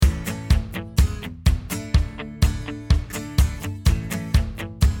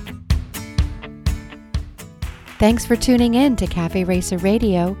Thanks for tuning in to Cafe Racer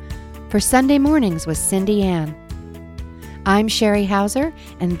Radio for Sunday Mornings with Cindy Ann. I'm Sherry Hauser,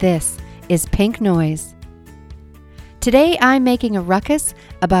 and this is Pink Noise. Today I'm making a ruckus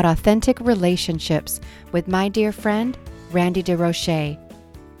about authentic relationships with my dear friend, Randy DeRoche.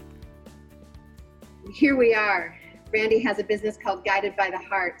 Here we are. Randy has a business called Guided by the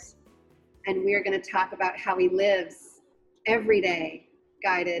Heart, and we're going to talk about how he lives every day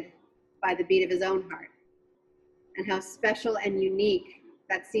guided by the beat of his own heart, and how special and unique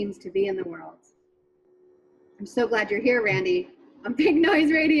that seems to be in the world. I'm so glad you're here, Randy, on Pink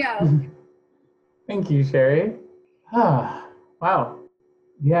Noise Radio. Thank you, Sherry. Wow.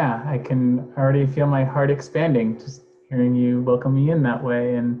 Yeah, I can already feel my heart expanding just hearing you welcome me in that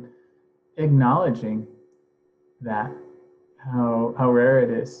way and acknowledging that, how rare it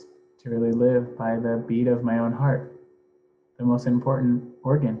is to really live by the beat of my own heart, the most important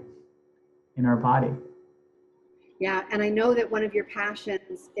organ in our body. Yeah, and I know that one of your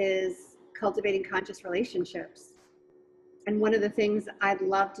passions is cultivating conscious relationships. And one of the things I'd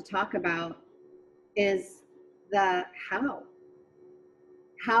love to talk about is the how.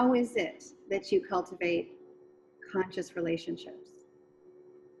 How is it that you cultivate conscious relationships?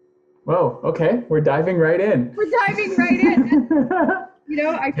 Whoa, okay, we're diving right in. We're diving right in. You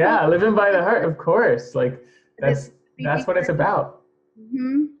know, I feel yeah, living by the heart, of course. Like that's what it's about.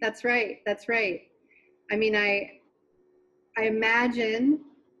 Mm-hmm. That's right. That's right. I mean, I imagine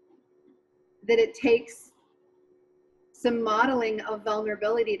that it takes some modeling of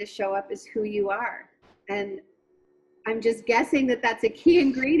vulnerability to show up as who you are. And I'm just guessing that that's a key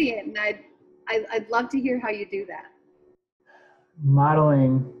ingredient. And I'd love to hear how you do that.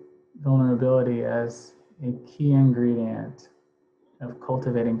 Modeling vulnerability as a key ingredient of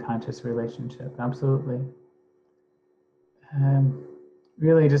cultivating conscious relationship. Absolutely.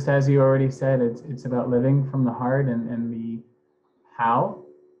 Really, just as you already said, it's about living from the heart, and the how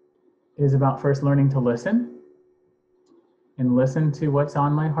is about first learning to listen and listen to what's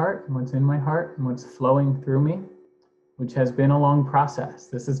on my heart and what's in my heart and what's flowing through me, which has been a long process.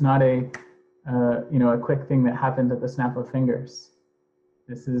 This is not a quick thing that happened at the snap of fingers.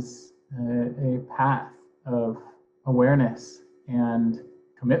 This is a path of awareness and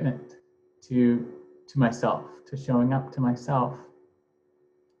commitment to myself, to showing up to myself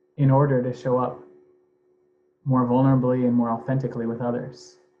in order to show up more vulnerably and more authentically with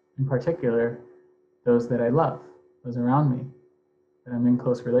others, in particular, those that I love, those around me, that I'm in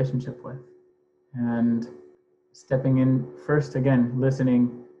close relationship with. And stepping in first, again,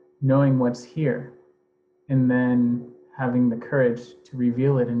 listening, knowing what's here, and then having the courage to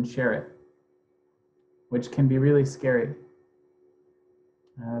reveal it and share it, which can be really scary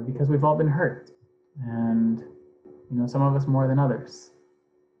because we've all been hurt, and some of us more than others.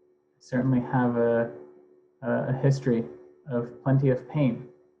 Certainly have a history of plenty of pain,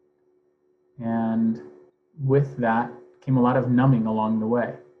 and with that came a lot of numbing along the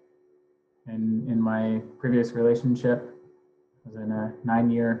way. And in my previous relationship, I was in a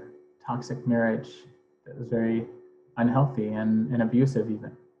 9-year toxic marriage that was very unhealthy and abusive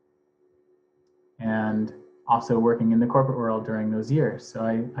even. And also working in the corporate world during those years. So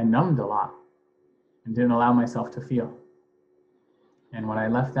I numbed a lot and didn't allow myself to feel. And when I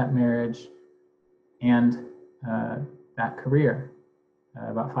left that marriage and that career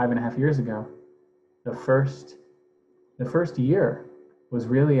about 5.5 years ago, the first year was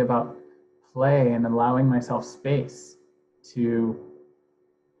really about play and allowing myself space to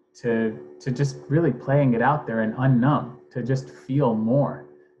just really playing it out there and unnumb, to just feel more,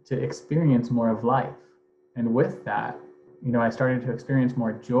 to experience more of life. And with that, I started to experience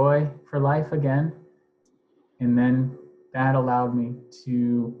more joy for life again. And then that allowed me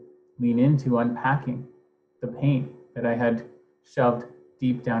to lean into unpacking the pain that I had shoved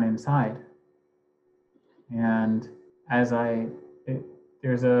deep down inside. And there's a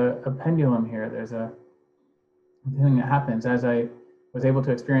pendulum here. There's a thing that happens. As I was able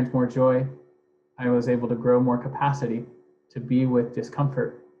to experience more joy, I was able to grow more capacity to be with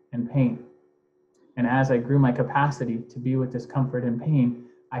discomfort and pain. And as I grew my capacity to be with discomfort and pain,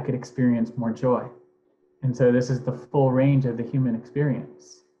 I could experience more joy. And so this is the full range of the human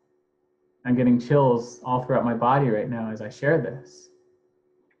experience. I'm getting chills all throughout my body right now as I share this.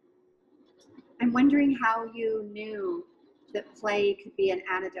 I'm wondering how you knew that play could be an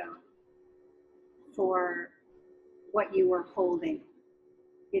antidote for what you were holding.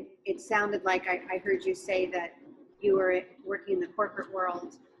 It sounded like I heard you say that you were working in the corporate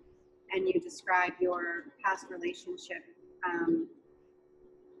world and you described your past relationship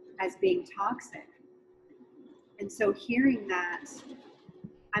as being toxic. And so hearing that,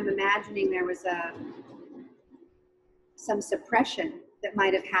 I'm imagining there was a some suppression that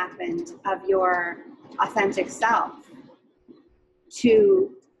might have happened of your authentic self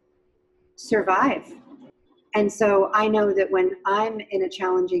to survive. And so I know that when I'm in a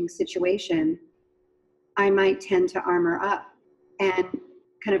challenging situation, I might tend to armor up and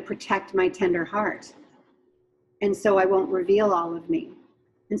kind of protect my tender heart. And so I won't reveal all of me.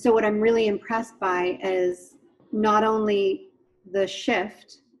 And so what I'm really impressed by is not only the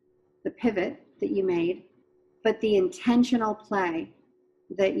shift, the pivot that you made, but the intentional play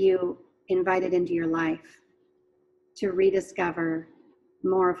that you invited into your life to rediscover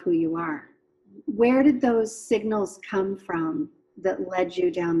more of who you are. Where did those signals come from that led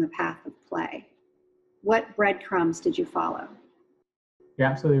you down the path of play? What breadcrumbs did you follow? You're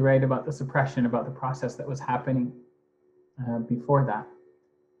absolutely right about the suppression, about the process that was happening before that.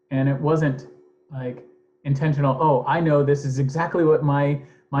 And it wasn't like intentional, oh, I know this is exactly what my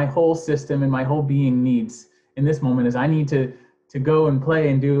whole system and my whole being needs in this moment is I need to go and play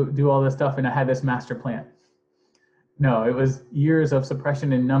and do all this stuff, and I had this master plan. No, it was years of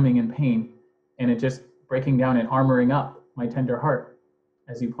suppression and numbing and pain, and it just breaking down and armoring up my tender heart,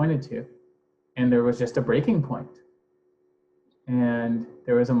 as you pointed to. And there was just a breaking point. And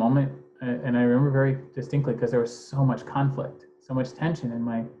there was a moment, and I remember very distinctly because there was so much conflict, so much tension in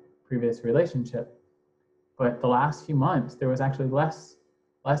my previous relationship. But the last few months, there was actually less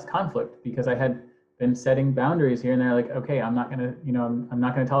conflict because I had been setting boundaries here and there, like, okay, I'm not gonna, I'm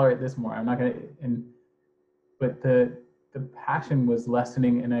not gonna tolerate this more. I'm not gonna, but the passion was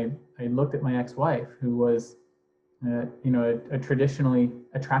lessening, and I looked at my ex-wife, who was, a traditionally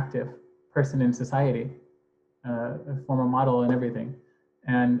attractive person in society, a former model and everything.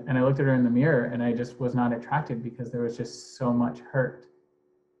 And I looked at her in the mirror, and I just was not attracted because there was just so much hurt.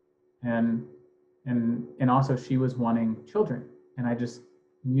 And also she was wanting children. And I just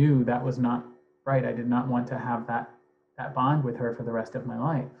knew that was not right. I did not want to have that bond with her for the rest of my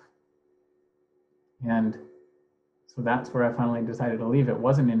life. And so that's where I finally decided to leave. It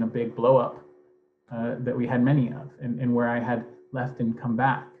wasn't in a big blow up that we had many of, and where I had left and come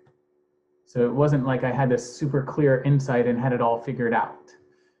back. So it wasn't like I had this super clear insight and had it all figured out.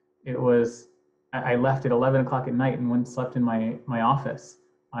 It was, I left at 11 o'clock at night and went and slept in my office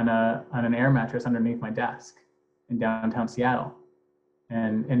on an air mattress underneath my desk in downtown Seattle,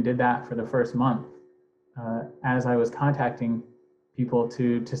 and did that for the first month as I was contacting people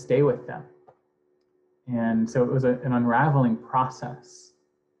to stay with them. And so it was an unraveling process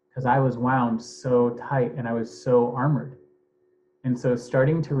because I was wound so tight and I was so armored. And so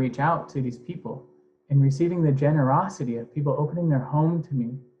starting to reach out to these people and receiving the generosity of people opening their home to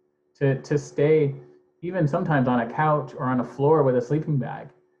me, to stay even sometimes on a couch or on a floor with a sleeping bag,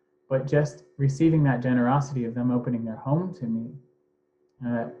 but just receiving that generosity of them opening their home to me.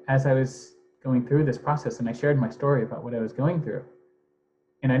 As I was going through this process, and I shared my story about what I was going through,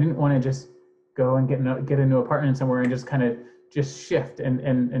 and I didn't want to just go and get a new apartment somewhere and just kind of just shift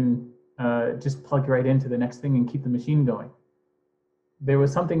and just plug right into the next thing and keep the machine going. There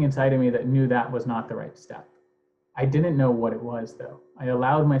was something inside of me that knew that was not the right step. I didn't know what it was, though. I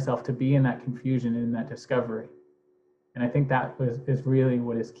allowed myself to be in that confusion and in that discovery. And I think that is really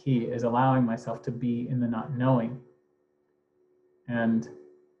what is key, is allowing myself to be in the not knowing. And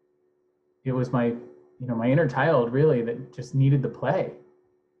it was my inner child really that just needed the play.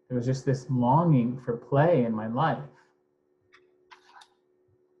 There was just this longing for play in my life.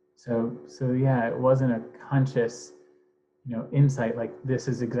 So yeah, it wasn't a conscious, insight like this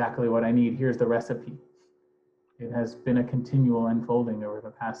is exactly what I need. Here's the recipe. It has been a continual unfolding over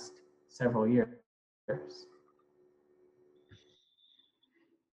the past several years.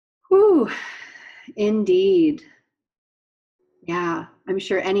 Whew, indeed. Yeah, I'm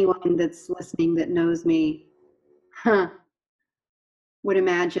sure anyone that's listening that knows me, would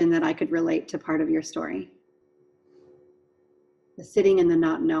imagine that I could relate to part of your story. The sitting in the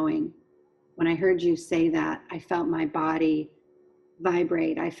not knowing. When I heard you say that, I felt my body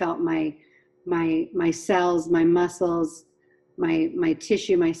vibrate. I felt my cells, my muscles, my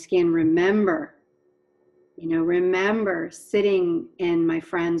tissue, my skin remember sitting in my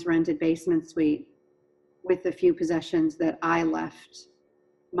friend's rented basement suite with the few possessions that I left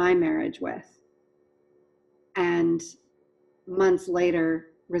my marriage with. And months later,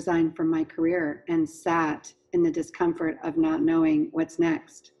 resigned from my career and sat in the discomfort of not knowing what's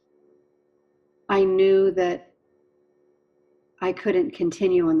next. I knew that I couldn't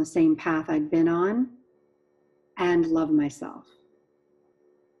continue on the same path I'd been on and love myself.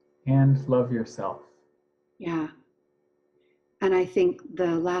 And love yourself. Yeah. And I think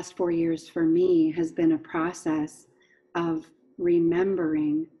the last 4 years for me has been a process of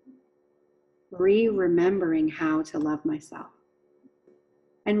remembering remembering how to love myself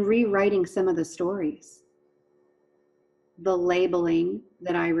and rewriting some of the stories, the labeling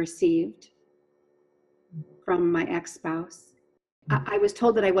that I received from my ex-spouse. I was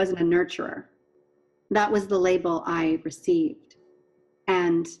told that I wasn't a nurturer. That was the label I received.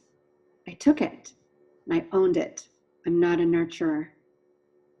 And I took it and I owned it. I'm not a nurturer.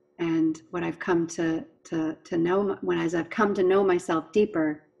 And what I've come to know, as I've come to know myself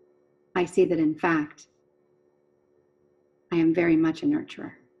deeper, I see that in fact, I am very much a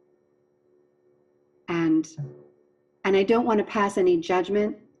nurturer. And I don't want to pass any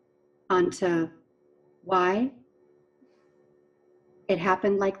judgment onto why it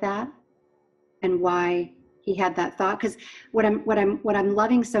happened like that and why he had that thought. Because what I'm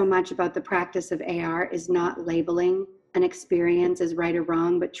loving so much about the practice of AR is not labeling an experience as right or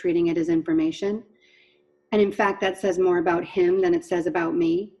wrong, but treating it as information. And in fact, that says more about him than it says about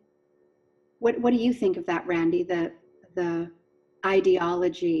me. What do you think of that, Randy? The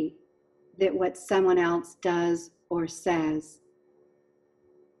ideology that what someone else does or says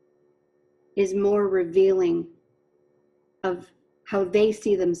is more revealing of how they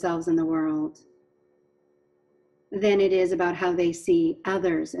see themselves in the world than it is about how they see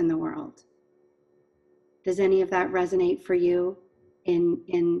others in the world. Does any of that resonate for you in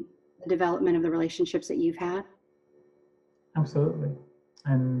the development of the relationships that you've had? Absolutely.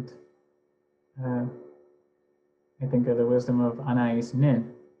 And I think of the wisdom of Anais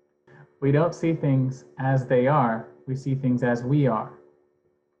Nin. We don't see things as they are, we see things as we are.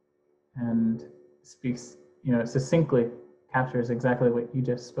 And speaks, succinctly captures exactly what you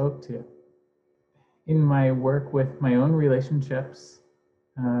just spoke to. In my work with my own relationships,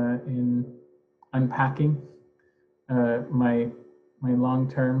 in unpacking my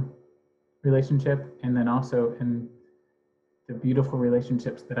long-term relationship, and then also in the beautiful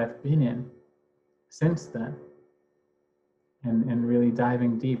relationships that I've been in since then, and really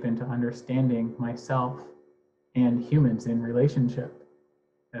diving deep into understanding myself and humans in relationship,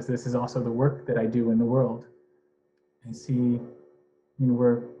 as this is also the work that I do in the world. I see,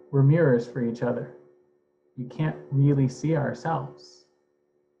 we're mirrors for each other. We can't really see ourselves.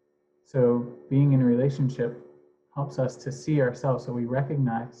 So being in a relationship helps us to see ourselves, so we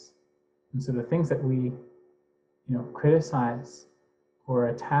recognize. And so the things that we, criticize or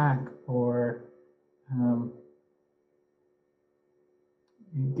attack or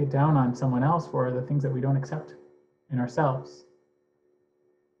get down on someone else for are the things that we don't accept in ourselves.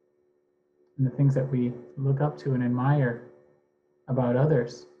 And the things that we look up to and admire about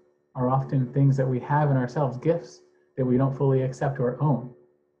others are often things that we have in ourselves, gifts that we don't fully accept or own.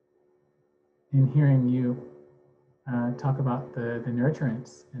 In hearing you talk about the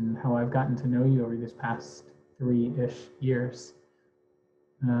nurturance and how I've gotten to know you over these past 3-ish years,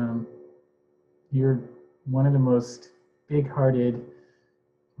 you're one of the most big-hearted,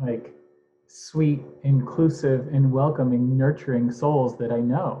 sweet, inclusive, and welcoming, nurturing souls that I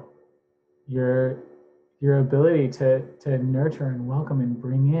know. Your ability to nurture and welcome and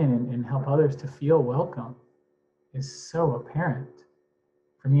bring in and help others to feel welcome is so apparent.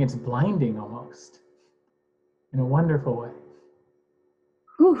 For me, it's blinding almost, in a wonderful way.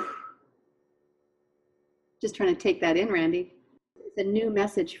 Whew. Just trying to take that in, Randy. It's a new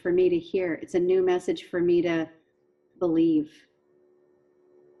message for me to hear. It's a new message for me to believe.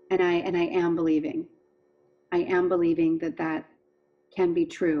 And I am believing. I am believing that can be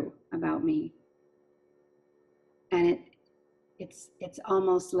true about me. And it's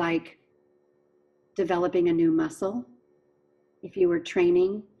almost like developing a new muscle. If you were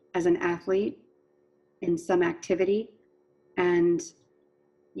training as an athlete in some activity and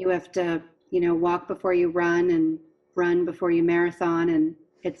you have to, walk before you run and run before you marathon and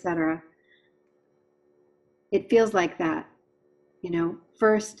etc. It feels like that.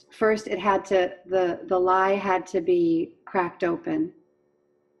 First it had to, the lie had to be cracked open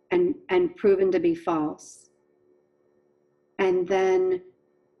and proven to be false. And then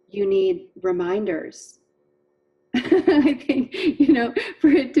you need reminders. I think, for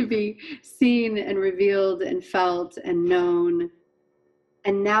it to be seen and revealed and felt and known.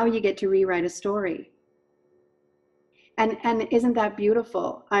 And now you get to rewrite a story. And isn't that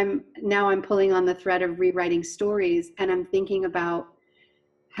beautiful? I'm pulling on the thread of rewriting stories, and I'm thinking about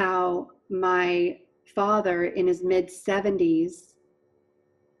how my father in his mid-70s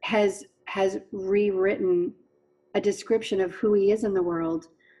has rewritten a description of who he is in the world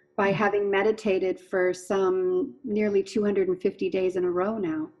by having meditated for some nearly 250 days in a row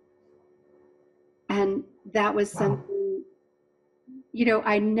now. And that was something,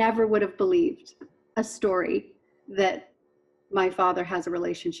 I never would have believed a story that my father has a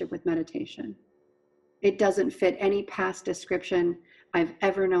relationship with meditation. It doesn't fit any past description I've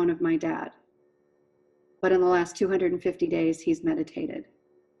ever known of my dad. But in the last 250 days, he's meditated.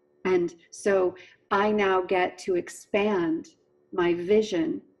 And so I now get to expand my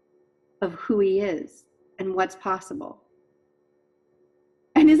vision of who he is and what's possible.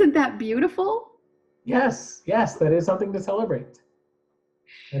 And isn't that beautiful? Yes, that is something to celebrate.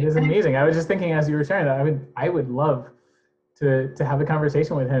 That is amazing. I was just thinking as you were sharing that, I would love to have a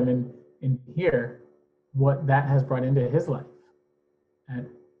conversation with him and hear what that has brought into his life at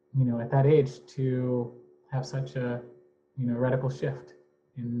that age, to have such a radical shift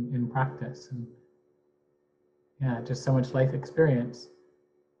in practice, and just so much life experience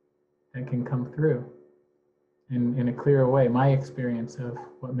that can come through in a clearer way, my experience of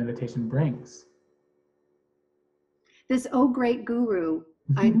what meditation brings. This Oh Great Guru,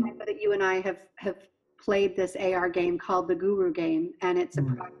 I know that you and I have played this AR game called the Guru Game, and it's a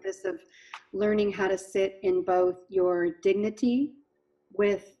practice of learning how to sit in both your dignity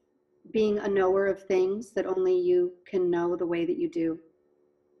with being a knower of things that only you can know the way that you do,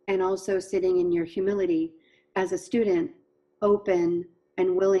 and also sitting in your humility as a student, open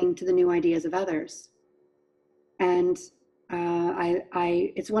and willing to the new ideas of others. And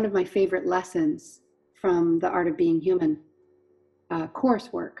it's one of my favorite lessons from the Art of Being Human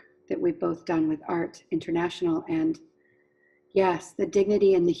coursework that we've both done with Art International. And yes, the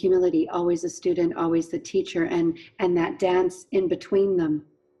dignity and the humility, always the student, always the teacher, and that dance in between them.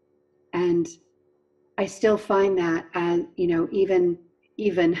 And I still find that,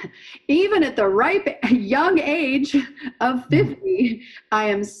 even at the ripe young age of 50, I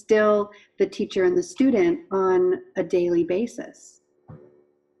am still the teacher and the student on a daily basis.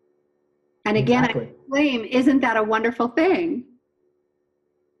 And again, exactly. I claim, isn't that a wonderful thing?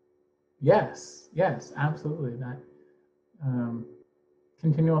 Yes, absolutely. That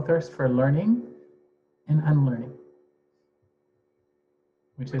continual thirst for learning and unlearning,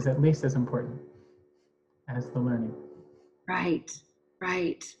 which is at least as important as the learning. Right.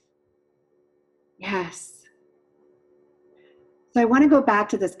 Yes. So I want to go back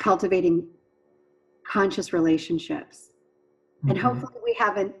to this cultivating conscious relationships. And hopefully we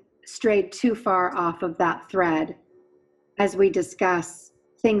haven't strayed too far off of that thread as we discuss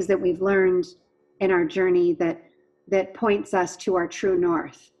things that we've learned in our journey that points us to our true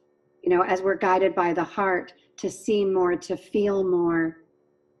north. As we're guided by the heart to see more, to feel more,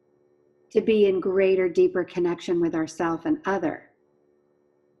 to be in greater, deeper connection with ourself and other.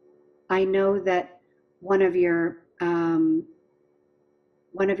 I know that one of your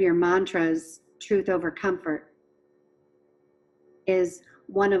mantras, truth over comfort, is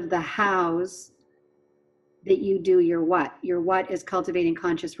one of the hows that you do your what. Your what is cultivating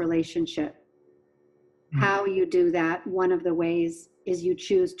conscious relationship. How you do that, one of the ways is you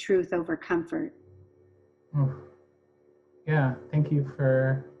choose truth over comfort. Yeah, thank you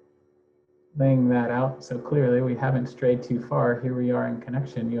for laying that out so clearly. We haven't strayed too far. Here we are in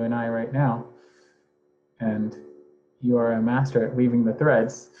connection, you and I right now. And you are a master at weaving the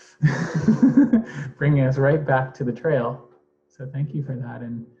threads, bringing us right back to the trail. So thank you for that.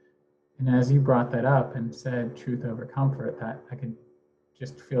 And as you brought that up and said truth over comfort, that I could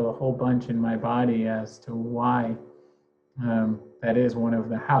just feel a whole bunch in my body as to why that is one of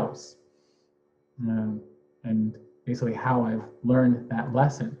the hows. And basically how I've learned that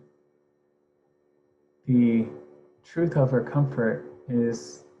lesson. The truth over comfort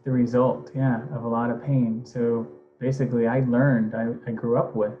is the result, of a lot of pain. So basically I grew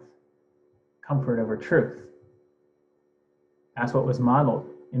up with comfort over truth. That's what was modeled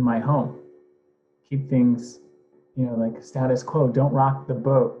in my home. Keep things, like status quo. Don't rock the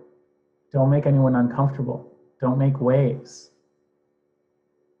boat. Don't make anyone uncomfortable. Don't make waves.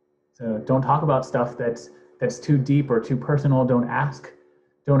 So don't talk about stuff that's too deep or too personal. Don't ask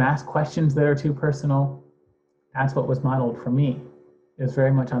questions that are too personal. That's what was modeled for me. It was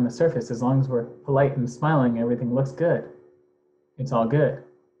very much on the surface. As long as we're polite and smiling, everything looks good. It's all good.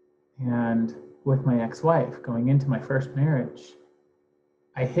 And with my ex-wife, going into my first marriage,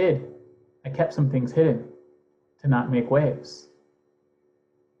 I kept some things hidden to not make waves.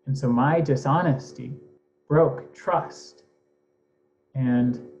 And so my dishonesty broke trust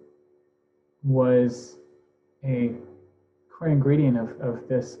and was a core ingredient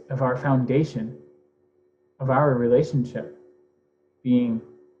of our foundation, of our relationship being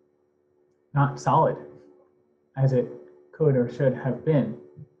not solid as it could or should have been.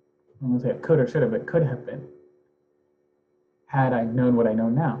 I won't say it could or should have, it could have been, had I known what I know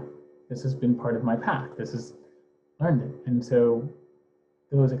now. This has been part of my path. This has learned it. And so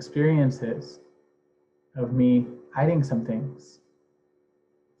those experiences of me hiding some things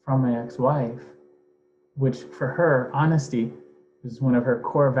from my ex-wife, which for her, honesty is one of her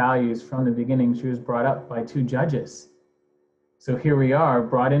core values from the beginning. She was brought up by two judges. So here we are,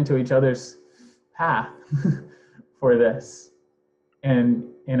 brought into each other's path for this. And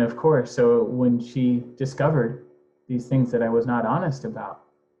of course, so when she discovered these things that I was not honest about,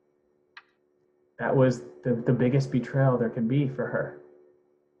 that was the biggest betrayal there could be for her.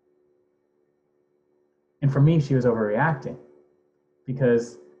 And for me, she was overreacting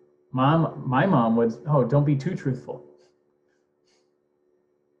because my mom was, oh, don't be too truthful,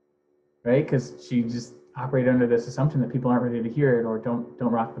 right? Because she just operated under this assumption that people aren't ready to hear it or don't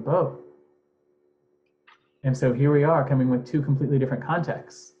rock the boat. And so here we are coming with two completely different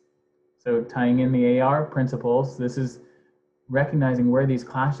contexts. So tying in the AR principles, this is recognizing where these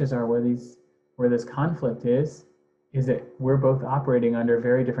clashes are, where this conflict is that we're both operating under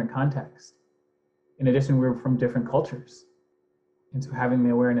very different contexts. In addition, we're from different cultures. And so having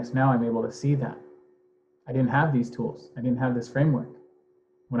the awareness now, I'm able to see that. I didn't have these tools. I didn't have this framework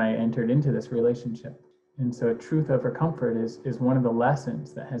when I entered into this relationship. And so truth over comfort is one of the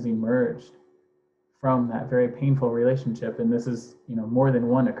lessons that has emerged from that very painful relationship. And this is, more than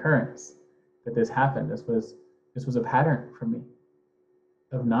one occurrence that this happened. This was a pattern for me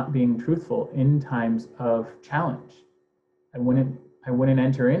of not being truthful in times of challenge. I wouldn't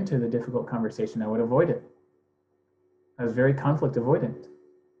enter into the difficult conversation. I would avoid it. I was very conflict avoidant.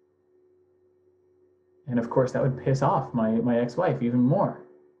 And of course, that would piss off my ex-wife even more.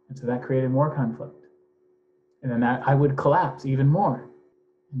 And so that created more conflict. And then I would collapse even more.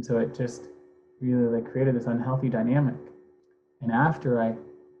 And so it just really created this unhealthy dynamic. And after I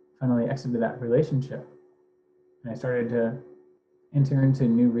finally exited that relationship, and I started to enter into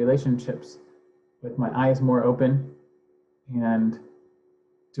new relationships with my eyes more open and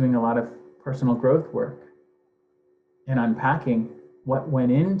doing a lot of personal growth work and unpacking what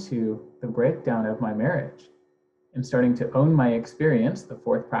went into the breakdown of my marriage and starting to own my experience, the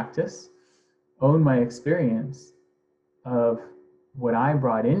fourth practice, own my experience of what I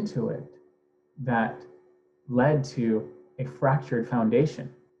brought into it that led to a fractured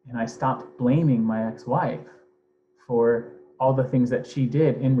foundation. And I stopped blaming my ex-wife for all the things that she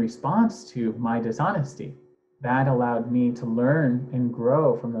did in response to my dishonesty. That allowed me to learn and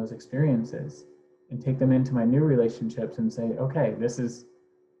grow from those experiences and take them into my new relationships and say, okay, this is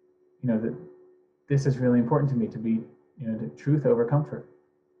really important to me to be, the truth over comfort.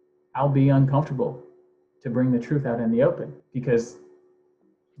 I'll be uncomfortable to bring the truth out in the open, because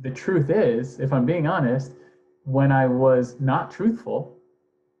the truth is, if I'm being honest, when I was not truthful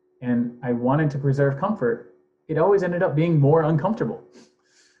and I wanted to preserve comfort, it always ended up being more uncomfortable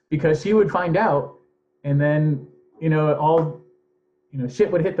because she would find out, and then,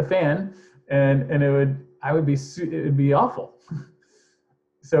 shit would hit the fan, and it would be awful.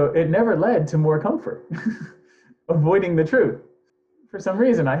 So it never led to more comfort, avoiding the truth. For some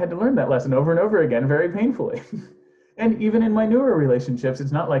reason, I had to learn that lesson over and over again, very painfully. And even in my newer relationships,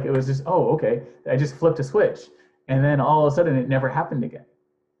 it's not like it was just, oh, okay, I just flipped a switch, and then all of a sudden it never happened again.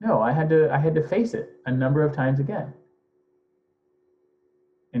 No, I had to face it a number of times again.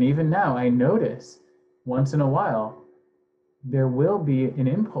 And even now, I notice once in a while, there will be an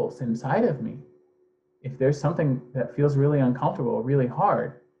impulse inside of me. If there's something that feels really uncomfortable, really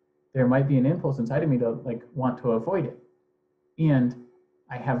hard, there might be an impulse inside of me to want to avoid it. And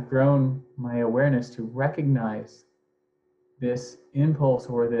I have grown my awareness to recognize this impulse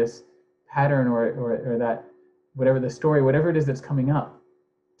or this pattern or that, whatever the story, whatever it is that's coming up,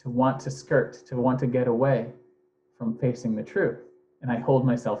 to want to skirt, to want to get away from facing the truth. And I hold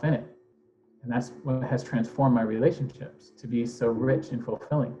myself in it. And that's what has transformed my relationships to be so rich and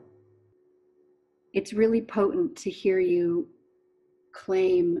fulfilling. It's really potent to hear you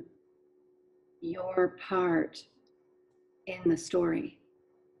claim your part in the story.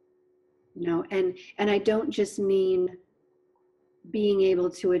 And I don't just mean being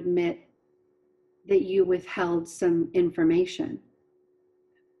able to admit that you withheld some information,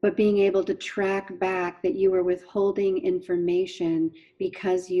 but being able to track back that you were withholding information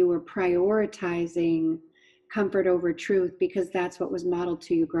because you were prioritizing comfort over truth, because that's what was modeled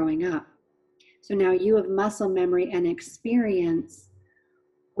to you growing up. So now you have muscle memory and experience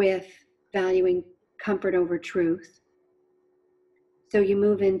with valuing comfort over truth. So you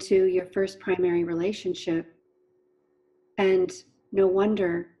move into your first primary relationship, and no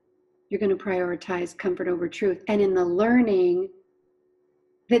wonder you're going to prioritize comfort over truth. And in the learning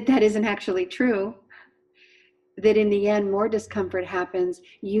that isn't actually true, that in the end more discomfort happens,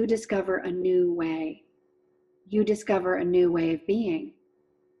 you discover a new way. You discover a new way of being.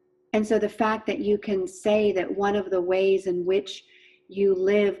 And so the fact that you can say that one of the ways in which you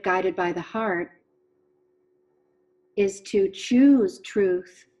live guided by the heart is to choose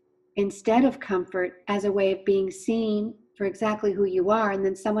truth instead of comfort as a way of being seen for exactly who you are, and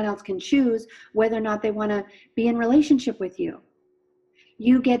then someone else can choose whether or not they want to be in relationship with you.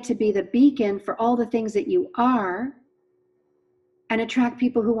 You get to be the beacon for all the things that you are and attract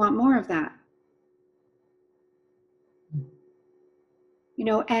people who want more of that. You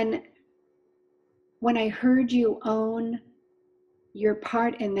know, and when I heard you own your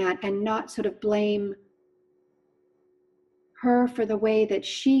part in that and not sort of blame her for the way that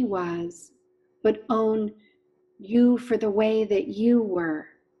she was, but own you for the way that you were,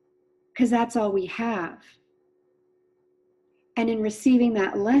 because that's all we have. And in receiving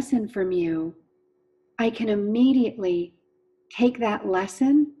that lesson from you, I can immediately take that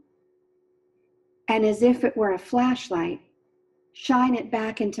lesson and, as if it were a flashlight, shine it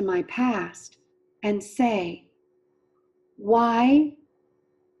back into my past and say, why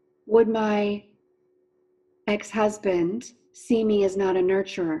would my ex-husband see me as not a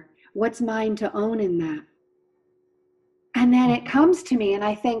nurturer? What's mine to own in that? And then it comes to me and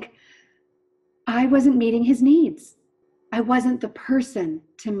I think, I wasn't meeting his needs. I wasn't the person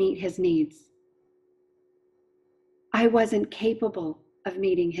to meet his needs. I wasn't capable of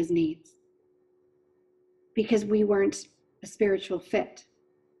meeting his needs because we weren't a spiritual fit.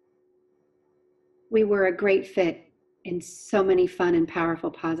 We were a great fit in so many fun and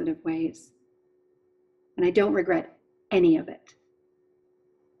powerful, positive ways. And I don't regret any of it.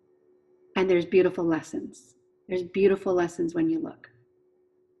 And there's beautiful lessons. There's beautiful lessons when you look.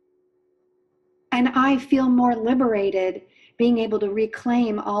 And I feel more liberated being able to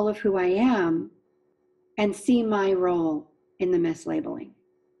reclaim all of who I am and see my role in the mislabeling,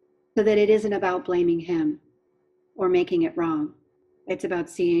 so that it isn't about blaming him or making it wrong. It's about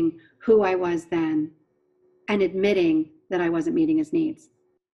seeing who I was then and admitting that I wasn't meeting his needs.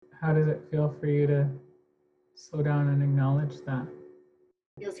 How does it feel for you to slow down and acknowledge that?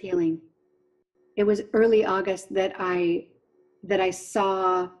 It feels healing. It was early August that I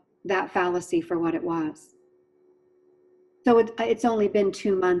saw that fallacy for what it was. So it's only been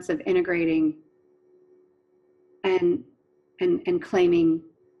 2 months of integrating and claiming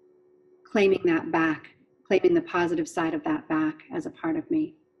that back, claiming the positive side of that back as a part of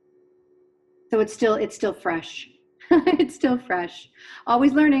me. So it's still fresh. It's still fresh.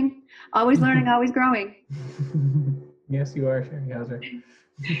 Always learning, always growing. Yes, you are, Sherry Hauser.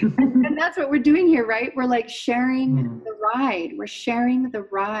 And that's what we're doing here, right? We're like sharing the ride. We're sharing the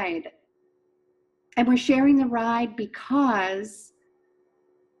ride. And we're sharing the ride because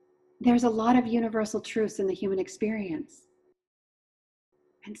there's a lot of universal truths in the human experience.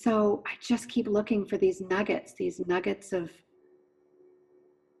 And so I just keep looking for these nuggets of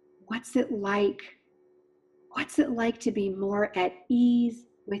what's it like to be more at ease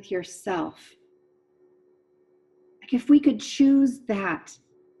with yourself? Like if we could choose that,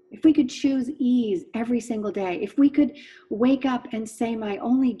 if we could choose ease every single day, if we could wake up and say, my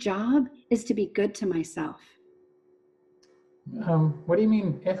only job is to be good to myself. What do you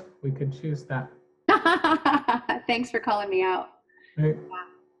mean if we could choose that? Thanks for calling me out. Right.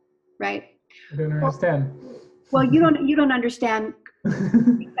 Right. I don't understand. Well, you don't understand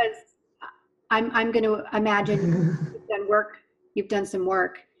because I'm going to imagine you've done some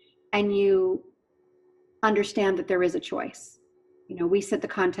work, and you understand that there is a choice. You know, we set the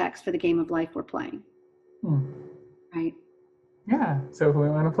context for the game of life we're playing. Right? Yeah. So if we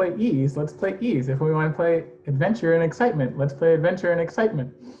want to play ease, let's play ease. If we want to play adventure and excitement, let's play adventure and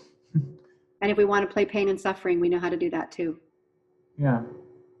excitement. And if we want to play pain and suffering, we know how to do that too. Yeah.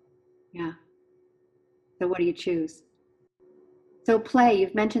 Yeah. So what do you choose? So play,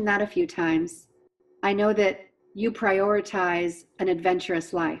 you've mentioned that a few times. I know that you prioritize an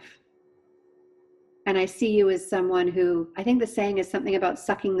adventurous life. And I see you as someone who, I think the saying is something about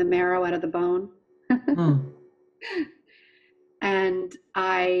sucking the marrow out of the bone. And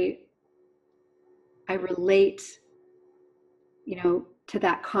I relate, to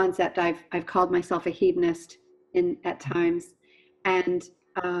that concept. I've called myself a hedonist at times. And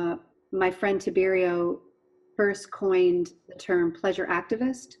my friend Tiberio first coined the term pleasure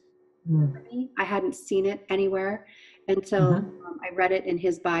activist for me. I hadn't seen it anywhere until I read it in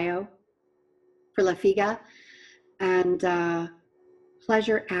his bio for La Figa. And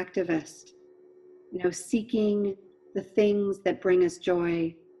pleasure activist, seeking the things that bring us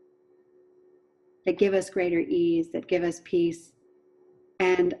joy, that give us greater ease, that give us peace.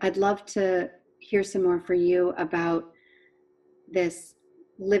 And I'd love to hear some more for you about this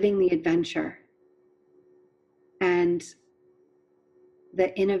living the adventure and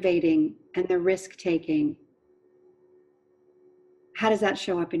the innovating and the risk taking, how does that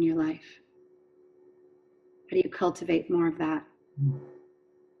show up in your life? How do you cultivate more of that?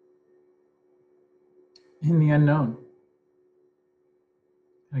 In the unknown.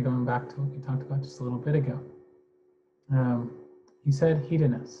 Kind of going back to what you talked about just a little bit ago. You said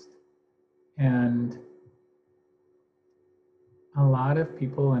hedonist. And a lot of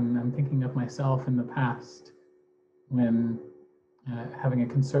people, and I'm thinking of myself in the past, when having a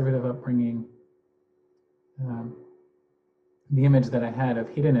conservative upbringing, the image that I had of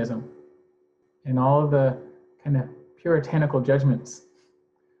hedonism and all of the kind of puritanical judgments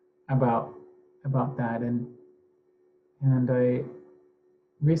about that. And I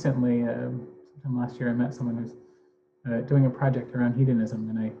recently, sometime last year, I met someone who's doing a project around hedonism,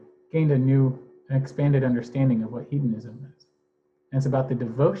 and I gained an expanded understanding of what hedonism is. And it's about the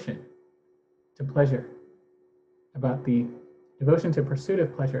devotion to pleasure, about the devotion to pursuit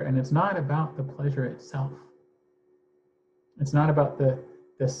of pleasure, and it's not about the pleasure itself. It's not about the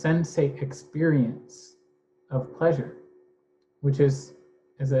sensate experience of pleasure, which is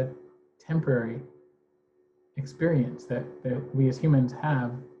a temporary experience that we as humans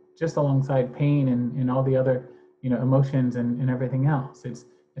have just alongside pain and all the other emotions and everything else. It's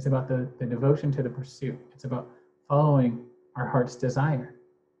about the devotion to the pursuit. It's about following our heart's desire,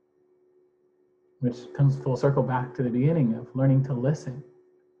 which comes full circle back to the beginning of learning to listen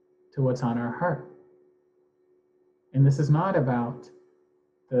to what's on our heart. And this is not about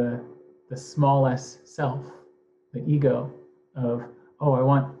the small s self, the ego of, oh,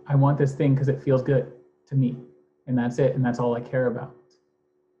 I want this thing because it feels good to me, and that's it, and that's all I care about.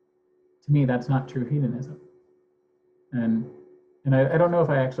 To me, that's not true hedonism. And I don't know if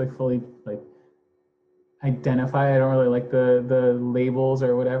I actually fully identify. I don't really like the labels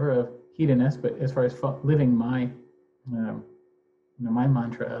or whatever of hedonist, but as far as living my my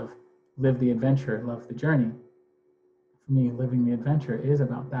mantra of live the adventure, love the journey. For me, living the adventure is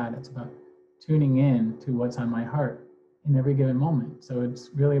about that. It's about tuning in to what's on my heart in every given moment. So it's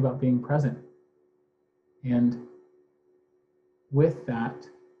really about being present. And with that,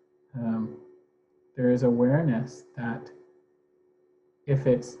 there is awareness that if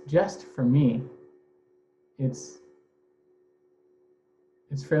it's just for me, it's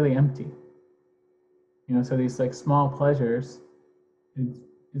fairly empty. So these small pleasures,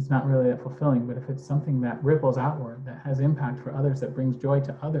 it's not really that fulfilling. But if it's something that ripples outward, that has impact for others, that brings joy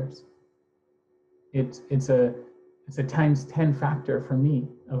to others, it's a times 10 factor for me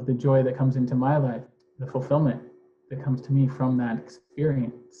of the joy that comes into my life, the fulfillment that comes to me from that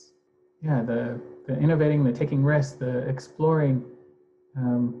experience. Yeah, the innovating, the taking risks, the exploring,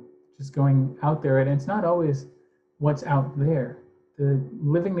 just going out there. And it's not always what's out there. The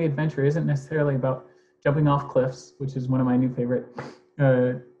living the adventure isn't necessarily about jumping off cliffs, which is one of my new favorite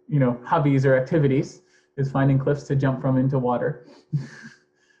hobbies or activities, is finding cliffs to jump from into water.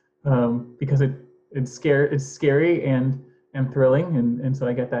 Because it's scary and thrilling, and so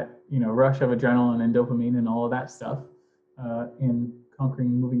I get that rush of adrenaline and dopamine and all of that stuff in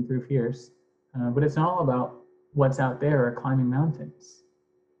conquering, moving through fears. But it's not all about what's out there or climbing mountains.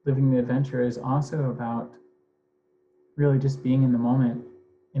 Living the adventure is also about really just being in the moment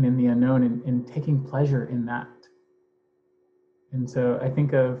and in the unknown and taking pleasure in that. And so I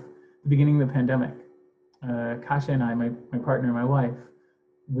think of the beginning of the pandemic. Kasha and I, my partner, my wife,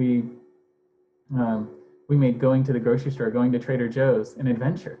 we made going to the grocery store, going to Trader Joe's, an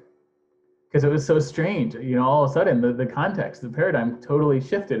adventure, because it was so strange. All of a sudden the context, the paradigm totally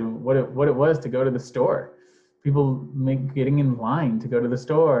shifted. What it was to go to the store, people getting in line to go to the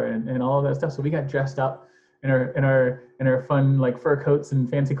store, and all of that stuff. So we got dressed up in our fun fur coats and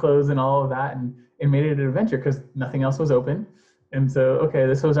fancy clothes and all of that, and made it an adventure because nothing else was open. And so, okay,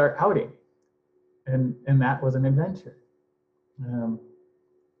 this was our outing, and that was an adventure.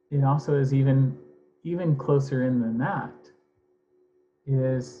 It also is even closer in than that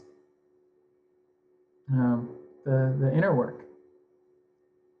is the inner work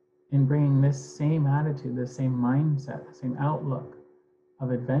in bringing this same attitude, the same mindset, the same outlook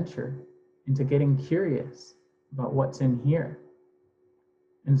of adventure into getting curious about what's in here.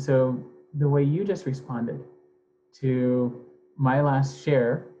 And so the way you just responded to my last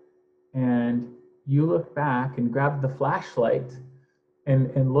share, and you looked back and grabbed the flashlight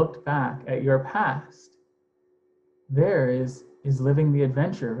and looked back at your past, there is living the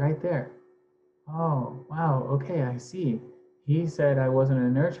adventure right there. Oh, wow, okay, I see. He said I wasn't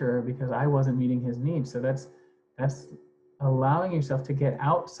a nurturer because I wasn't meeting his needs. So that's allowing yourself to get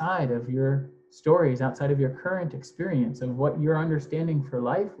outside of your stories, outside of your current experience of what your understanding for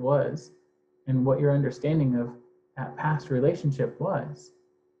life was and what your understanding of that past relationship was,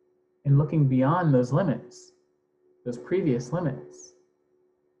 and looking beyond those limits, those previous limits.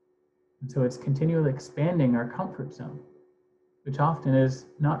 And so it's continually expanding our comfort zone, which often is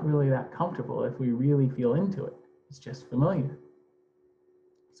not really that comfortable if we really feel into it. It's just familiar.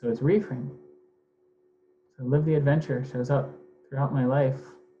 So it's reframing. So live the adventure shows up throughout my life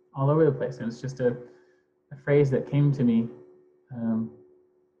all over the place. And it's just a phrase that came to me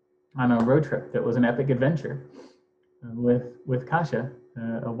on a road trip that was an epic adventure with Kasha,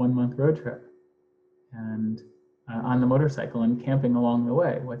 a 1-month road trip. And on the motorcycle and camping along the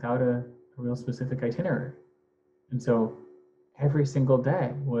way without a real specific itinerary. And so every single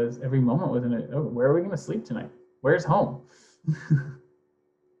day every moment was where are we going to sleep tonight? Where's home?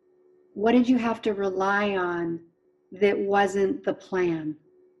 What did you have to rely on that wasn't the plan?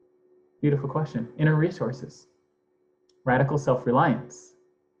 Beautiful question. Inner resources, radical self-reliance.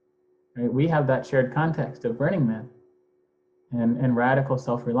 Right? We have that shared context of Burning Man, and radical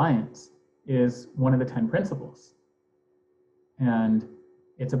self-reliance is one of the 10 principles. And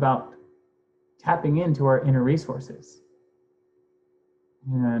it's about tapping into our inner resources.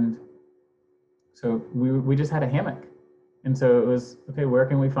 And so we just had a hammock. And so it was, okay, where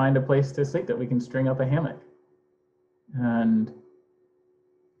can we find a place to sleep that we can string up a hammock? And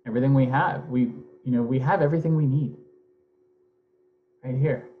everything we have, we have everything we need right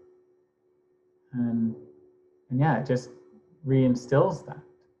here. And yeah, it just reinstills that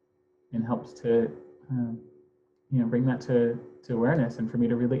and helps to, bring that to awareness, and for me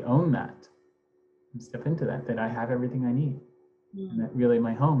to really own that and step into that I have everything I need. And that really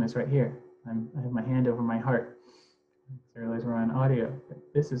my home is right here. I have my hand over my heart. I realize we're on audio, but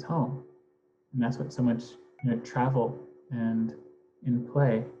this is home. And that's what so much travel and in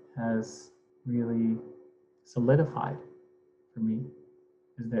play has really solidified for me,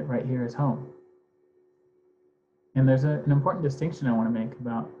 is that right here is home. And there's an important distinction I want to make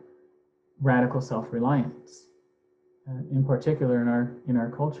about radical self-reliance, in particular in our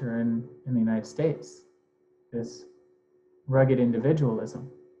culture in the United States, this rugged individualism,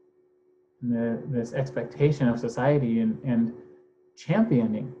 and this expectation of society and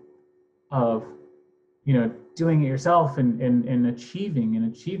championing of doing it yourself and achieving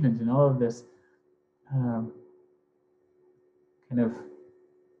and achievement and all of this kind of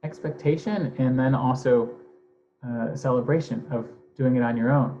expectation, and then also celebration of doing it on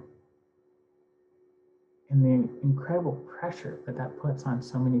your own, and the incredible pressure that puts on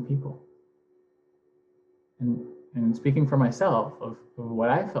so many people. And speaking for myself of what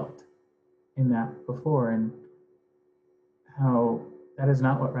I felt in that before, and how that is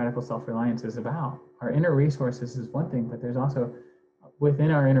not what radical self-reliance is about. Our inner resources is one thing, but there's also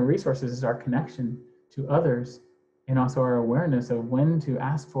within our inner resources is our connection to others, and also our awareness of when to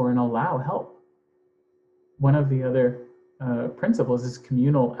ask for and allow help. One of the other principles is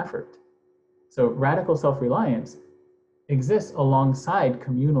communal effort. So radical self-reliance exists alongside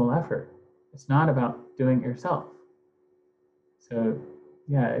communal effort. It's not about doing it yourself. So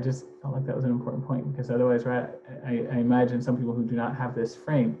yeah, I just felt like that was an important point, because otherwise I imagine some people who do not have this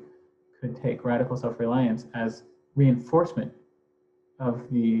frame could take radical self-reliance as reinforcement of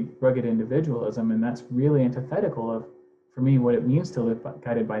the rugged individualism, and that's really antithetical of, for me, what it means to live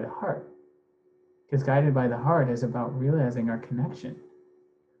guided by the heart. Because guided by the heart is about realizing our connection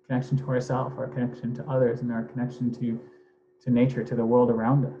to ourselves, our connection to others, and our connection to nature, to the world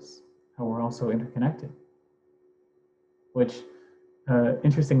around us, how we're also interconnected. Which,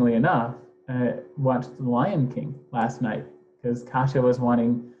 interestingly enough, I watched The Lion King last night, because Kasha was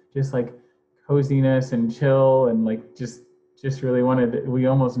wanting just like coziness and chill, and like just really wanted, we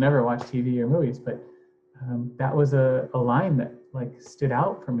almost never watch TV or movies, but that was a line that like stood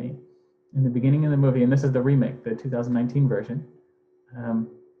out for me in the beginning of the movie. And this is the remake, the 2019 version,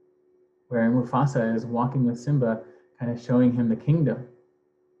 where Mufasa is walking with Simba, kind of showing him the kingdom.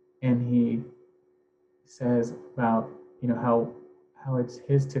 And he says about, how it's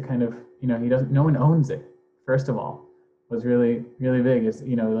his to kind of, no one owns it, first of all, was really, really big. It's,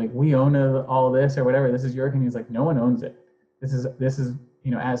 like, we own all this or whatever, this is your king. He's like, no one owns it. This is,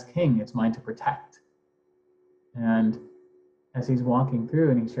 as king, it's mine to protect. And as he's walking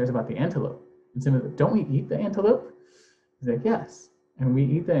through and he shares about the antelope, and Simba's like, don't we eat the antelope? He's like, yes. And we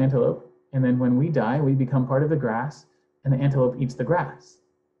eat the antelope. And then when we die, we become part of the grass, and the antelope eats the grass.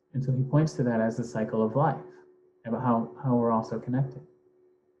 And so he points to that as the cycle of life, about how we're also connected.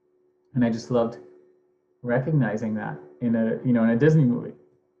 And I just loved recognizing that in a Disney movie.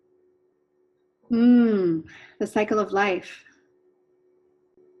 The cycle of life.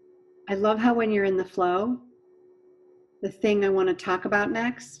 I love how when you're in the flow, the thing I want to talk about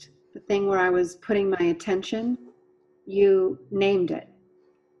next, the thing where I was putting my attention you named it.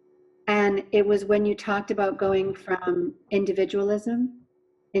 And it was when you talked about going from individualism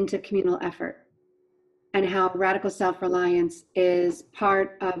into communal effort, and how radical self-reliance is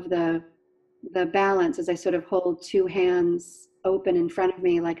part of the balance, as I sort of hold two hands open in front of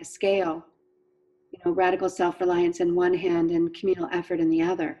me like a scale, radical self-reliance in one hand and communal effort in the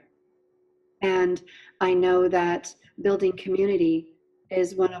other. And I know that building community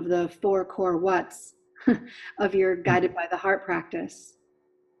is one of the 4 core what's of your Guided by the Heart practice.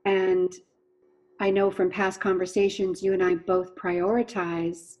 And I know from past conversations, you and I both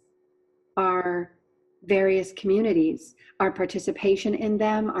prioritize our various communities, our participation in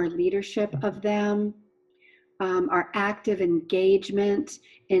them, our leadership of them, our active engagement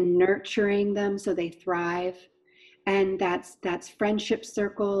in nurturing them so they thrive. And that's friendship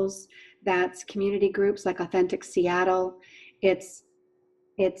circles, that's community groups like Authentic Seattle. It's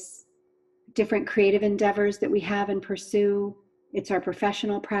different creative endeavors that we have and pursue. It's our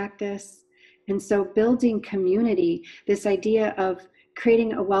professional practice. And so building community, this idea of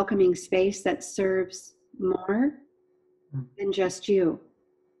creating a welcoming space that serves more than just you.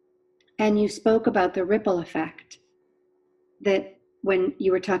 And you spoke about the ripple effect, that when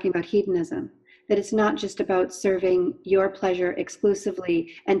you were talking about hedonism, that it's not just about serving your pleasure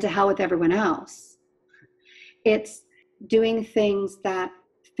exclusively and to hell with everyone else. It's doing things that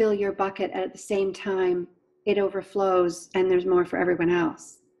fill your bucket, at the same time it overflows and there's more for everyone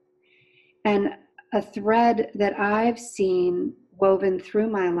else. And a thread that I've seen woven through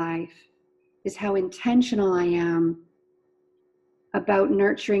my life is how intentional I am about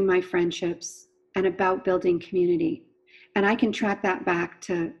nurturing my friendships and about building community. And I can track that back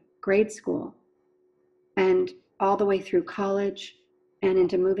to grade school and all the way through college and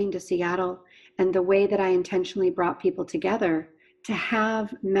into moving to Seattle, and the way that I intentionally brought people together to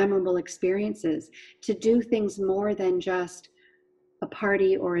have memorable experiences, to do things more than just a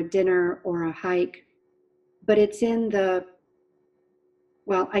party or a dinner or a hike. But it's in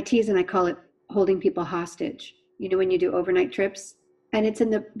I tease and I call it holding people hostage. When you do overnight trips, and it's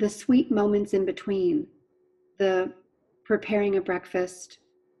in the sweet moments in between, the preparing a breakfast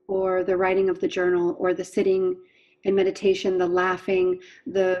or the writing of the journal or the sitting in meditation, the laughing,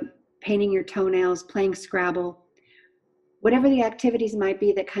 the painting your toenails, playing Scrabble, whatever the activities might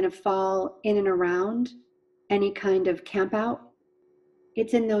be that kind of fall in and around any kind of camp out.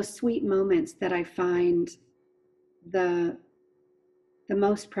 It's in those sweet moments that I find the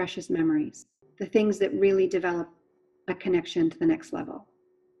most precious memories, the things that really develop a connection to the next level.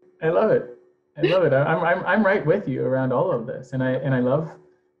 I love it. I'm right with you around all of this, and I love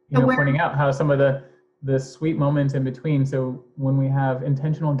pointing out how some of the sweet moments in between. So when we have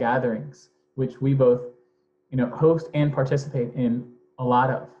intentional gatherings, which we both host and participate in a lot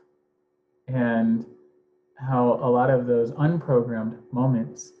of, and how a lot of those unprogrammed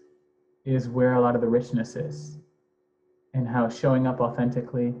moments is where a lot of the richness is, and how showing up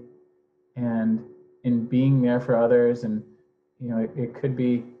authentically and in being there for others. And it could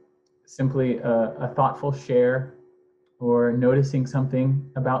be simply a thoughtful share, or noticing something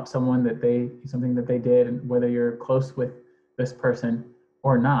about someone something that they did, and whether you're close with this person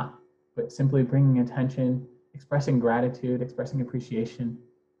or not, but simply bringing attention, expressing gratitude, expressing appreciation,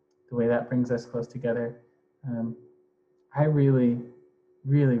 the way that brings us close together. I really,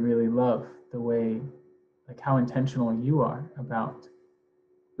 really, really love the way, how intentional you are about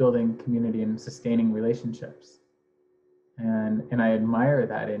building community and sustaining relationships. And I admire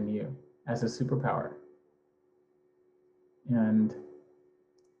that in you as a superpower. And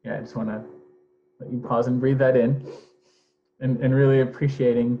I just want to let you pause and breathe that in, and really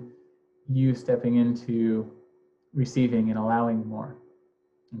appreciating you stepping into receiving and allowing more,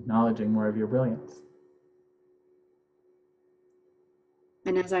 acknowledging more of your brilliance.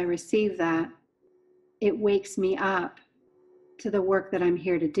 And as I receive that, it wakes me up to the work that I'm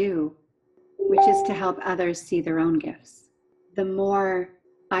here to do, which is to help others see their own gifts. The more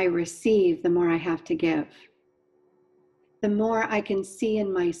I receive, the more I have to give. The more I can see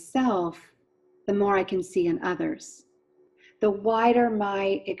in myself, the more I can see in others. The wider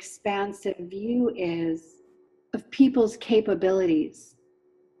my expansive view is of people's capabilities,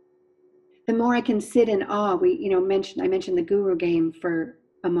 the more I can sit in awe. I mentioned the guru game for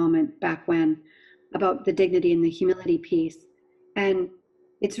a moment back when, about the dignity and the humility piece. And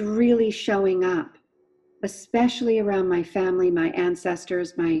it's really showing up, especially around my family, my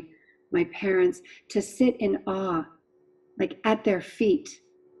ancestors, my parents, to sit in awe, at their feet,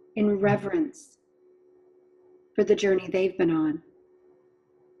 in reverence for the journey they've been on,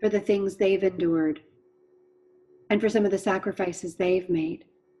 for the things they've endured, and for some of the sacrifices they've made.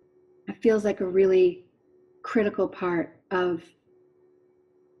 It feels like a really critical part of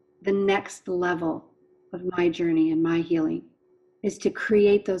the next level of my journey and my healing, is to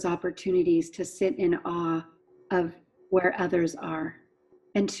create those opportunities to sit in awe of where others are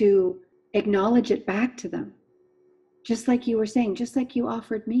and to acknowledge it back to them. Just like you were saying, just like you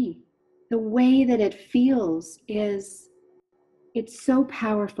offered me. The way that it feels is, it's so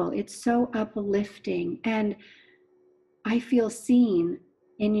powerful, it's so uplifting, and I feel seen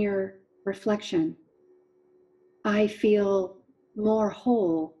in your reflection. I feel more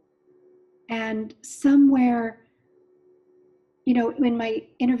whole. And somewhere, you know, in my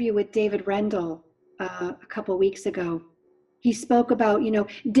interview with David Rendell a couple weeks ago, he spoke about, you know,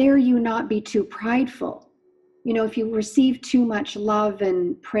 dare you not be too prideful. You know, if you receive too much love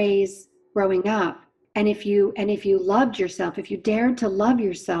and praise growing up, and if you loved yourself, if you dared to love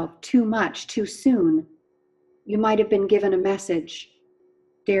yourself too much, too soon, you might have been given a message,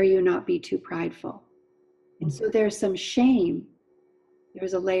 dare you not be too prideful. And so there's some shame.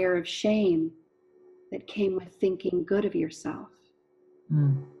 There's a layer of shame that came with thinking good of yourself.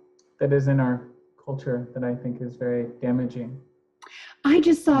 That is in our culture that I think is very damaging. I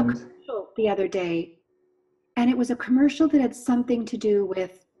just saw a commercial the other day, and it was a commercial that had something to do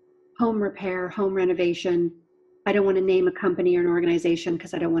with home repair, home renovation. I don't want to name a company or an organization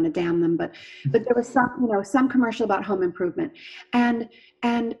because I don't want to damn them, but there was some, you know, some commercial about home improvement. And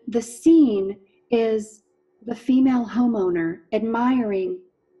the scene is the female homeowner admiring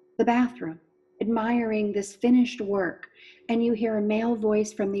the bathroom, admiring this finished work. And you hear a male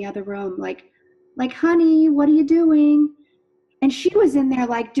voice from the other room, like, honey, what are you doing? And she was in there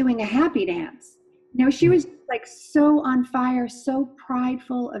like doing a happy dance. You know, she was like so on fire, so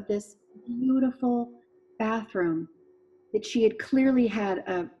prideful of this beautiful bathroom that she had clearly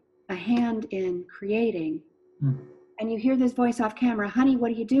had a hand in creating. And you hear this voice off camera, honey,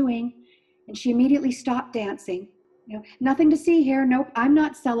 what are you doing? And she immediately stopped dancing. You know, nothing to see here. Nope, I'm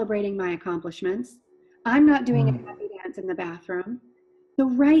not celebrating my accomplishments. I'm not doing a happy dance in the bathroom. So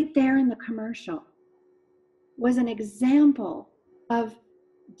right there in the commercial was an example of,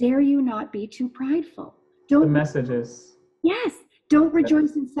 dare you not be too prideful. The messages. Yes. Don't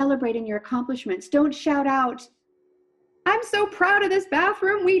rejoice and celebrate in your accomplishments. Don't shout out, I'm so proud of this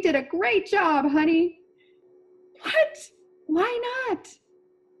bathroom. We did a great job, honey. What? Why not?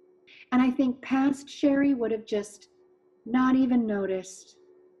 And I think past Sherry would have just not even noticed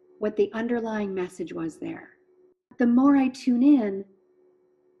what the underlying message was there. The more I tune in,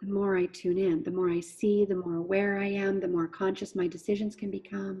 the more I tune in, the more I see, the more aware I am, the more conscious my decisions can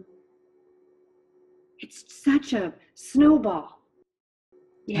become. It's such a snowball.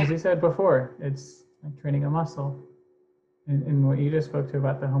 Yeah. As you said before, it's like training a muscle. And what you just spoke to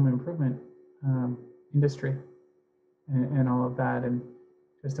about the home improvement industry and all of that. And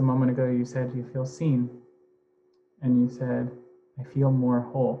just a moment ago, you said you feel seen. And you said, I feel more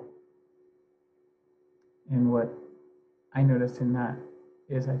whole. And what I noticed in that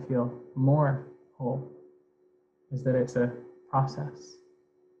is I feel more whole, is that it's a process,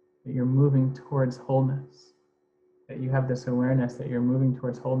 that you're moving towards wholeness, that you have this awareness that you're moving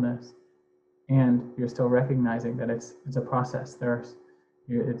towards wholeness, and you're still recognizing that it's a process.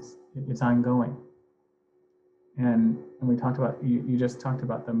 It's ongoing. And we talked about, you just talked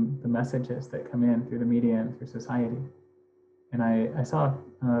about the messages that come in through the media and through society. And I saw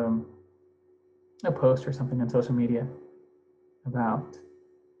a post or something on social media about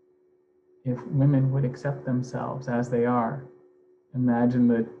if women would accept themselves as they are, imagine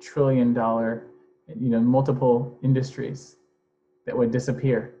the $1 trillion, multiple industries that would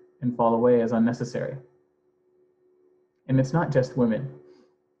disappear and fall away as unnecessary. And it's not just women,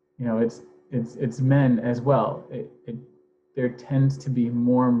 it's men as well. There tends to be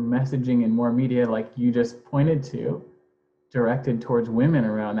more messaging and more media, like you just pointed to, directed towards women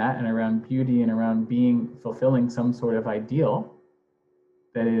around that and around beauty and around fulfilling some sort of ideal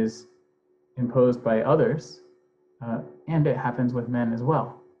that is imposed by others. And it happens with men as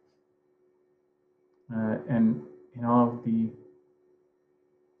well. And in all of the,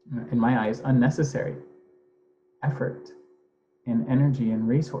 in my eyes, unnecessary effort and energy and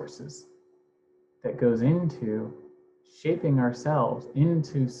resources that goes into shaping ourselves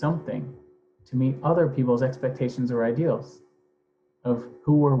into something to meet other people's expectations or ideals of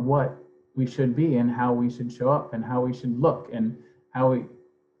who or what we should be and how we should show up and how we should look and how we,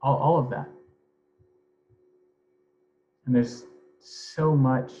 all of that. And there's so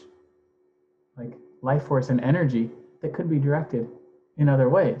much like life force and energy that could be directed in other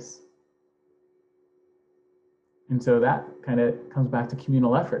ways. And so that kind of comes back to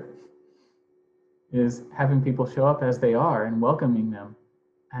communal effort, is having people show up as they are and welcoming them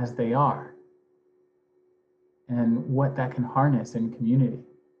as they are. and what that can harness in community.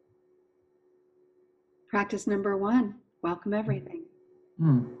 Practice number 1, welcome everything.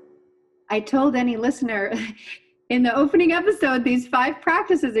 Mm. I told any listener in the opening episode, these 5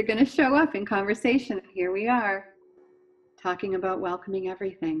 practices are going to show up in conversation. And here we are talking about welcoming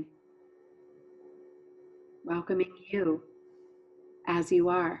everything. Welcoming you as you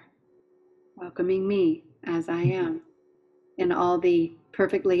are. Welcoming me as I am in all the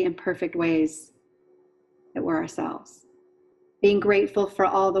perfectly imperfect ways that we're ourselves. Being grateful for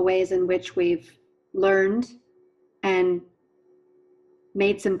all the ways in which we've learned and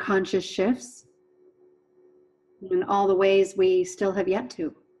made some conscious shifts, and all the ways we still have yet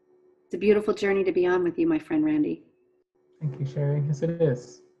to. It's a beautiful journey to be on with you, my friend Randy. Thank you, Sherry. Yes, it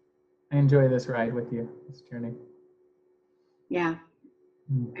is. I enjoy this ride with you, this journey. Yeah.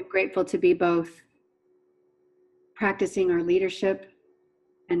 I'm grateful to be both practicing our leadership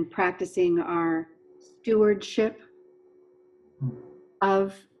and practicing our stewardship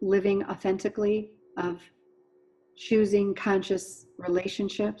of living authentically, of choosing conscious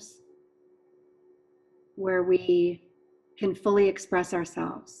relationships where we can fully express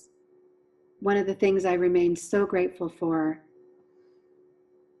ourselves. One of the things I remain so grateful for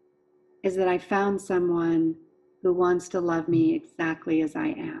is that I found someone who wants to love me exactly as I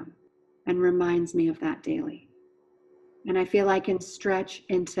am and reminds me of that daily. And I feel I can stretch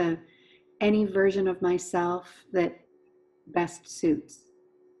into any version of myself that best suits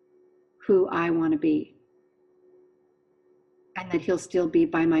who I want to be. And that he'll still be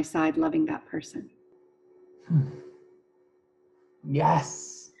by my side loving that person.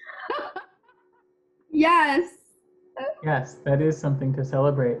 Yes. Yes. Yes, that is something to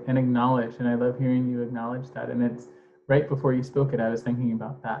celebrate and acknowledge. And I love hearing you acknowledge that. And it's right before you spoke it, I was thinking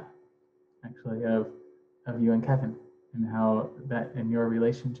about that, actually, of you and Kevin, and how that in your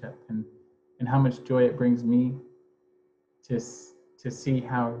relationship, and how much joy it brings me to see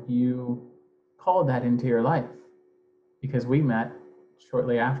how you called that into your life. Because we met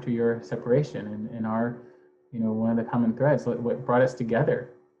shortly after your separation, and our, one of the common threads, what brought us together,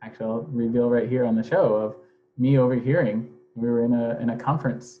 actually, I'll reveal right here on the show, of me overhearing. We were in a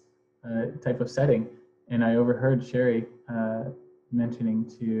conference type of setting, and I overheard Sherry mentioning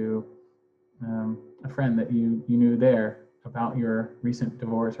to a friend that you knew there about your recent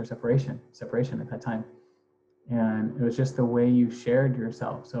divorce or separation at that time. And it was just the way you shared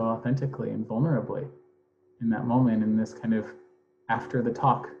yourself so authentically and vulnerably in that moment, in this kind of after the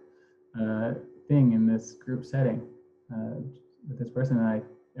talk thing in this group setting with this person. And I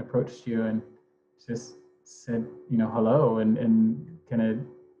approached you and just said, hello, and kind of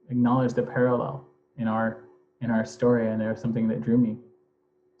acknowledged the parallel in our story. And there was something that drew me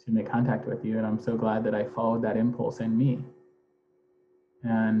to make contact with you. And I'm so glad that I followed that impulse in me.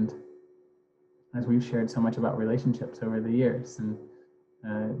 And as we've shared so much about relationships over the years, and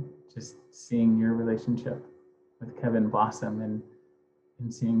just seeing your relationship with Kevin blossom,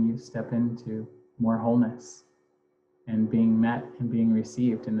 and seeing you step into more wholeness and being met and being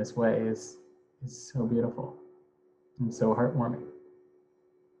received in this way is so beautiful and so heartwarming.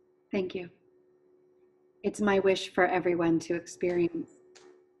 Thank you. It's my wish for everyone to experience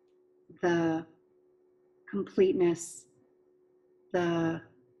the completeness,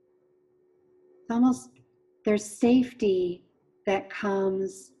 there's safety that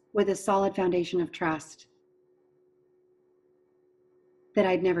comes with a solid foundation of trust that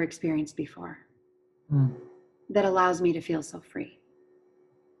I'd never experienced before, that allows me to feel so free.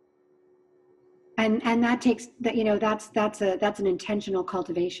 And that takes that, that's an intentional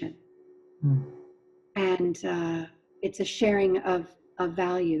cultivation. And it's a sharing of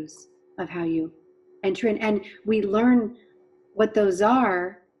values, of how you enter in. And we learn what those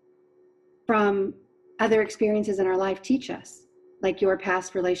are from other experiences in our life teach us. Like your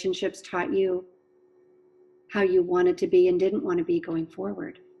past relationships taught you how you wanted to be and didn't want to be going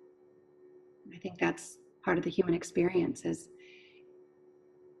forward. I think that's part of the human experience is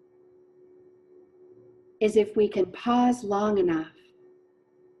if we can pause long enough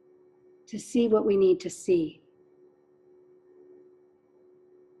to see what we need to see,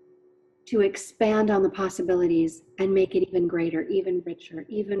 to expand on the possibilities and make it even greater, even richer,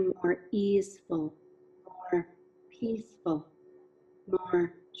 even more easeful, more peaceful,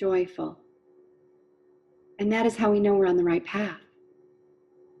 more joyful. And that is how we know we're on the right path.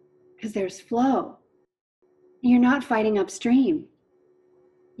 Because there's flow. You're not fighting upstream.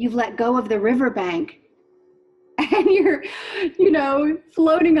 You've let go of the riverbank and you're,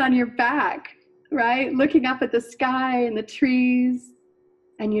 floating on your back, right? Looking up at the sky and the trees,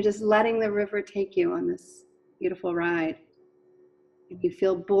 and you're just letting the river take you on this beautiful ride. And you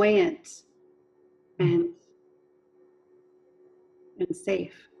feel buoyant and and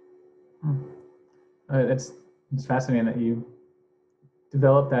safe. It's fascinating that you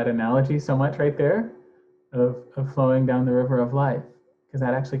developed that analogy so much right there of flowing down the river of life, because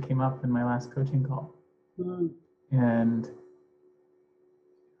that actually came up in my last coaching call. And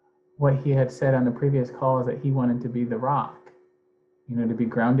what he had said on the previous call is that he wanted to be the rock, to be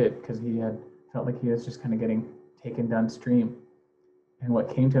grounded, because he had felt like he was just kind of getting taken downstream. And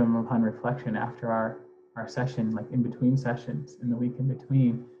what came to him upon reflection after our session, like in between sessions, in the week in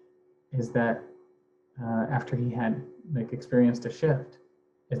between, is that after he had like experienced a shift,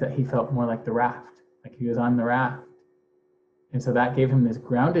 is that he felt more like the raft, like he was on the raft. And so that gave him this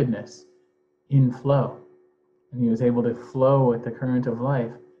groundedness in flow. And he was able to flow with the current of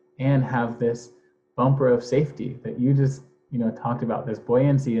life and have this bumper of safety that you just, talked about, this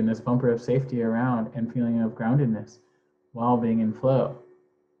buoyancy and this bumper of safety around and feeling of groundedness while being in flow.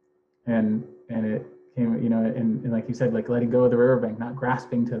 And it came, and like you said, like letting go of the riverbank, not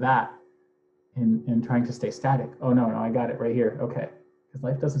grasping to that and trying to stay static. Oh, no, I got it right here. Okay. Because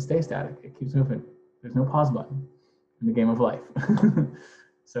life doesn't stay static. It keeps moving. There's no pause button in the game of life.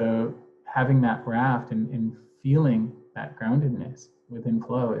 So having that raft and feeling that groundedness within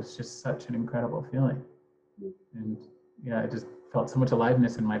flow is just such an incredible feeling. And I just felt so much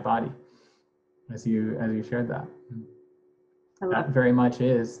aliveness in my body as you shared that. That very much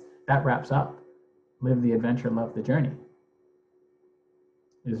that wraps up Live the Adventure, Love the Journey.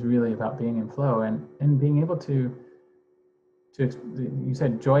 Is really about being in flow and being able to you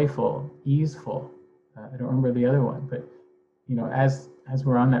said joyful, easeful. I don't remember the other one, but as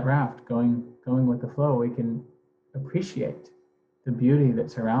we're on that raft going with the flow, we can appreciate the beauty that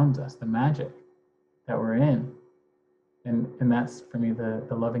surrounds us, the magic that we're in. And that's for me the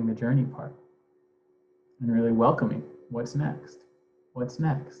loving the journey part. And really welcoming what's next. What's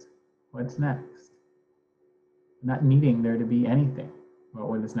next? What's next? Not needing there to be anything about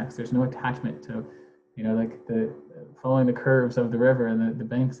what is next. There's no attachment to, like the following the curves of the river and the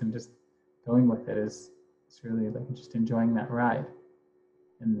banks and just going with it it's really like just enjoying that ride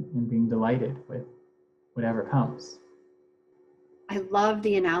and being delighted with whatever comes. I love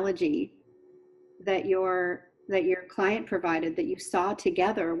the analogy that your client provided, that you saw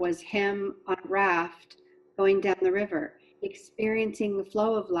together, was him on a raft going down the river, experiencing the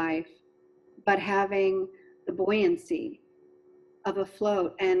flow of life, but having the buoyancy of a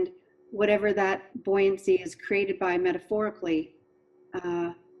float, and whatever that buoyancy is created by metaphorically,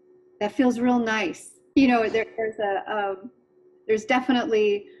 that feels real nice. There's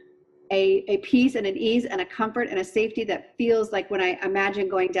definitely a peace and an ease and a comfort and a safety that feels like when I imagine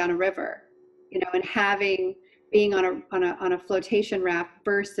going down a river, and being on a flotation raft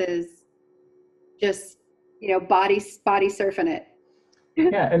versus just body surfing it.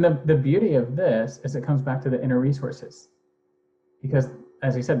 Yeah, and the beauty of this is it comes back to the inner resources, because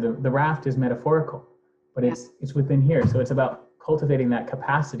as you said, the raft is metaphorical, but it's within here. So it's about cultivating that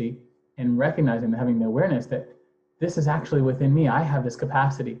capacity and recognizing, having the awareness that this is actually within me. I have this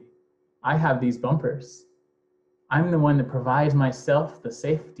capacity. I have these bumpers. I'm the one that provides myself the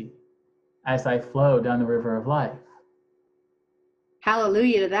safety as I flow down the river of life.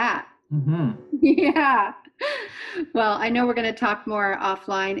 Hallelujah to that. Mm-hmm. Yeah. Well, I know we're going to talk more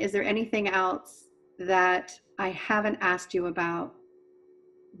offline. Is there anything else that I haven't asked you about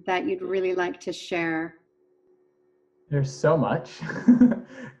that you'd really like to share? There's so much.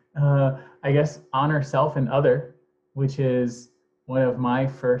 I guess honor self and other, which is one of my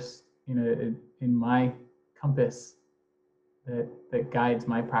first, in my compass that guides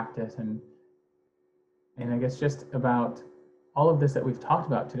my practice. And I guess just about all of this that we've talked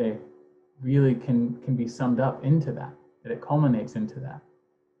about today really can be summed up into that it culminates into that,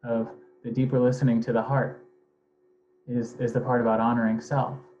 of the deeper listening to the heart is the part about honoring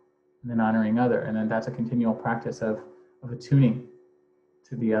self and then honoring other. And then that's a continual practice of attuning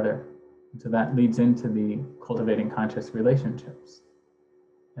to the other. And so that leads into the cultivating conscious relationships.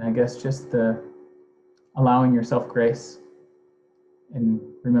 And I guess just the allowing yourself grace and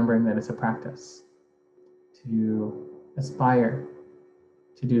remembering that it's a practice to aspire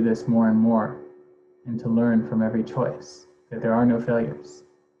to do this more and more and to learn from every choice, that there are no failures.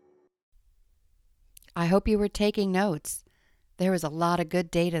 I hope you were taking notes. There was a lot of good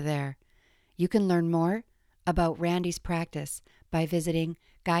data there. You can learn more about Randy's practice by visiting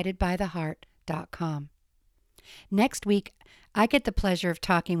guidedbytheheart.com. Next week, I get the pleasure of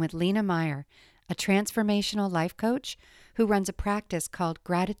talking with Lena Meyer, a transformational life coach who runs a practice called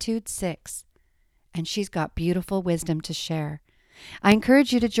Gratitude 6, and she's got beautiful wisdom to share. I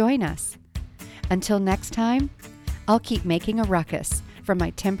encourage you to join us. Until next time, I'll keep making a ruckus from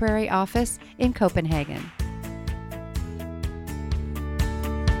my temporary office in Copenhagen.